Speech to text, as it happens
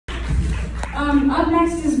Up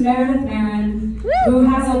next is Meredith Maran, who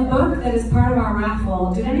has a book that is part of our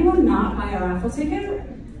raffle. Did anyone not buy a raffle ticket?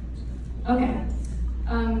 Okay.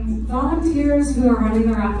 Volunteers who are running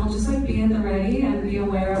the raffle, just like be in the ready and be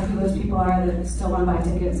aware of who those people are that still want to buy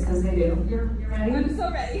tickets, because they do. You're ready? I'm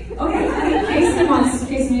so ready. Okay, I think Casey wants.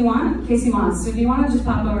 Casey, you want? Casey wants. So if you want to just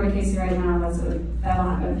pop over to Casey right now, that'll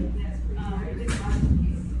happen.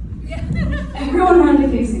 Everyone run to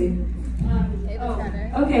Casey.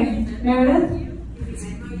 Okay, Meredith?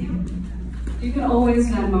 You can always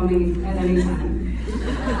Venmo me at any time.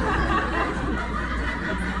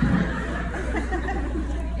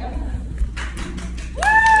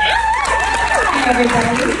 Hi,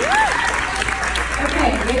 everybody.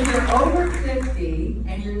 Okay, if you're over 50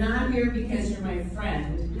 and you're not here because you're my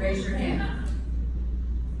friend, raise your hand.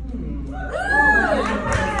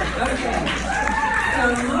 Okay. So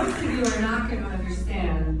most of you are not going to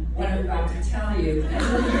understand what I'm about to tell you. And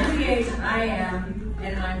you're the age I am,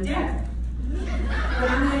 and I'm dead. But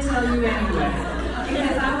I'm going to tell you anyway,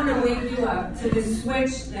 because I want to wake you up to the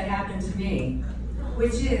switch that happened to me,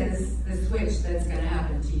 which is the switch that's going to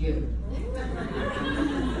happen to you.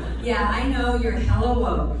 Yeah, I know you're hella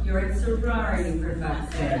woke. You're at sorority, for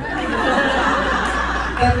fuck's sake.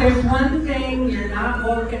 But there's one thing you're not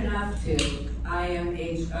woke enough to. I am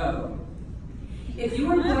HO. If you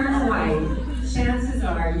were born white, chances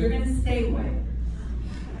are you're going to stay white.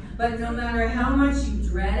 But no matter how much you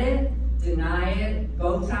dread it, deny it,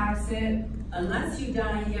 Botox it, unless you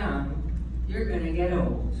die young, you're going to get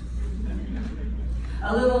old.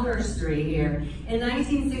 A little history here. In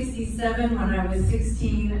 1967, when I was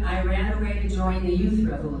 16, I ran away to join the youth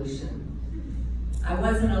revolution. I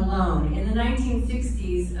wasn't alone. In the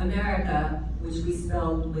 1960s, America, which we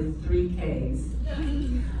spelled with 3 Ks,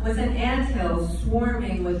 was an anthill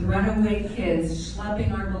swarming with runaway kids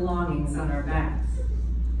schlepping our belongings on our backs.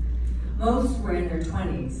 Most were in their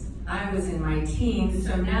 20s. I was in my teens,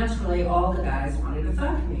 so naturally all the guys wanted to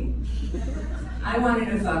fuck me. I wanted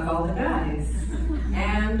to fuck all the guys,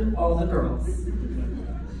 and all the girls.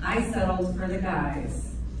 I settled for the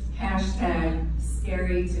guys. Hashtag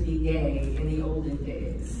scary to be gay in the olden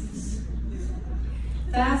days.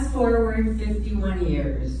 Fast forward 51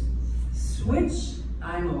 years. Switch,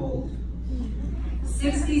 I'm old.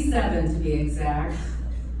 67 to be exact.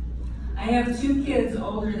 I have 2 kids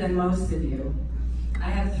older than most of you. I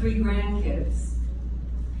have 3 grandkids.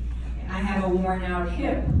 I have a worn out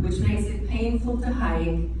hip, which makes it painful to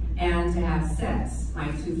hike and to have sex.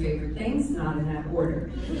 My 2 favorite things, not in that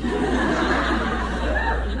order.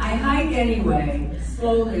 I hike anyway,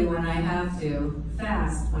 slowly when I have to,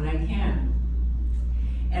 fast when I can.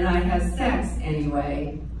 And I have sex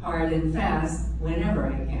anyway, hard and fast, whenever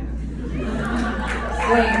I can.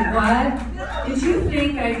 Wait, what? Did you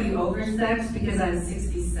think I'd be oversexed because I'm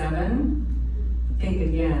 67? Think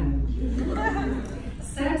again.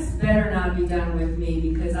 Sex better not be done with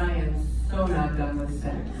me because I am so not done with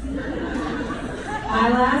sex. My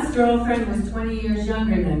last girlfriend was 20 years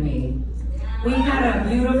younger than me. We had a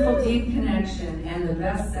beautiful, deep connection and the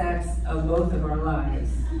best sex of both of our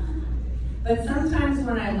lives. But sometimes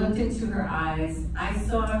when I looked into her eyes, I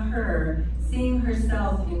saw her seeing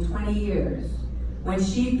herself in 20 years, when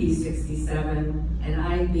she'd be 67 and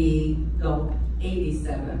I'd be,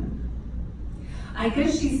 87. I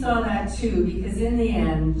guess she saw that too, because in the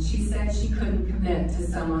end, she said she couldn't commit to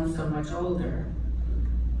someone so much older.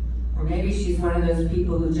 Or maybe she's one of those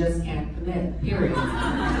people who just can't commit, period. I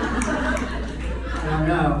don't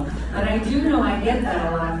know. But I do know I get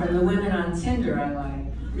that a lot from the women on Tinder I like.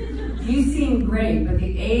 You seem great, but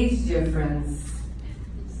the age difference,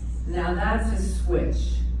 now that's a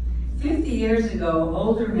switch. 50 years ago,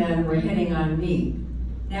 older men were hitting on me.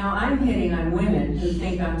 Now I'm hitting on women who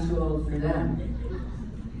think I'm too old for them.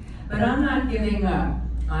 But I'm not giving up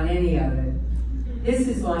on any of it. This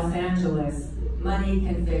is Los Angeles. Money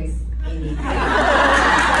can fix anything. So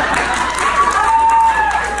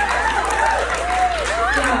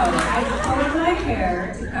I color my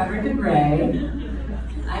hair to cover the gray.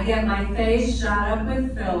 I get my face shot up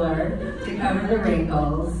with filler to cover the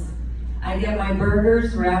wrinkles. I get my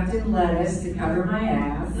burgers wrapped in lettuce to cover my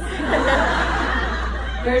ass.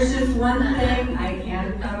 There's just one thing I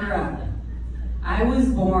can't cover up. I was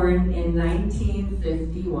born in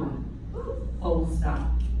 1951. Full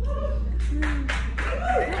stop.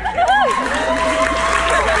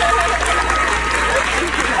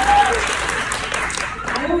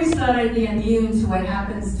 I always thought I'd be immune to what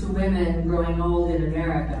happens to women growing old in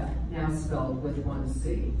America, now spelled with 1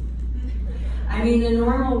 C. I mean, the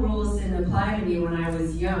normal rules didn't apply to me when I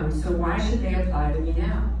was young, so why should they apply to me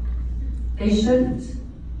now? They shouldn't,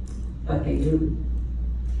 but they do.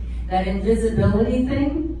 That invisibility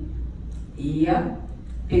thing? Yep,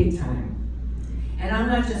 big time. And I'm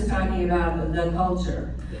not just talking about the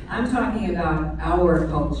culture. I'm talking about our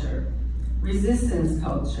culture, resistance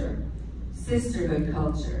culture, sisterhood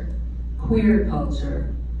culture, queer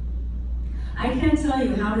culture. I can't tell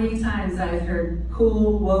you how many times I've heard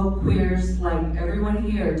cool, woke queers like everyone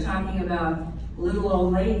here talking about little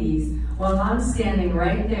old ladies while I'm standing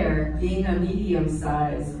right there being a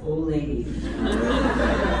medium-sized old lady.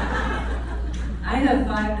 I have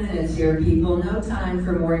 5 minutes here, people, no time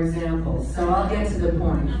for more examples, so I'll get to the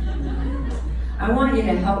point. I want you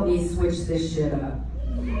to help me switch this shit up.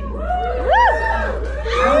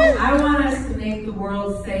 I want us to make the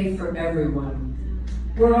world safe for everyone.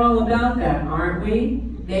 We're all about that, aren't we?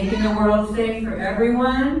 Making the world safe for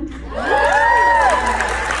everyone?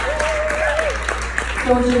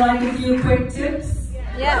 So would you like a few quick tips?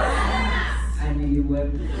 Yes. I knew you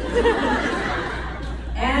would.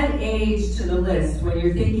 Add age to the list when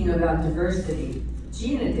you're thinking about diversity.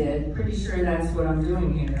 Gina did. Pretty sure that's what I'm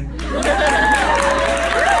doing here.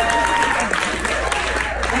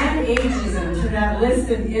 Add ageism to that list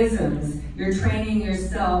of isms you're training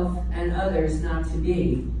yourself and others not to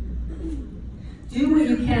be. Do what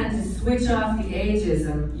you can to switch off the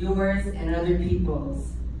ageism, yours and other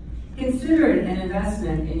people's. Consider it an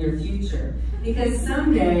investment in your future, because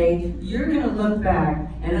someday you're going to look back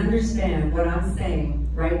and understand what I'm saying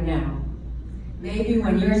right now. Maybe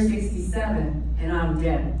when you're 67 and I'm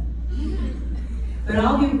dead. But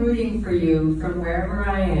I'll be rooting for you from wherever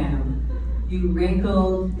I am, you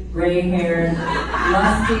wrinkled, gray-haired,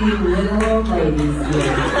 lusty little old ladies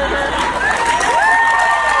here.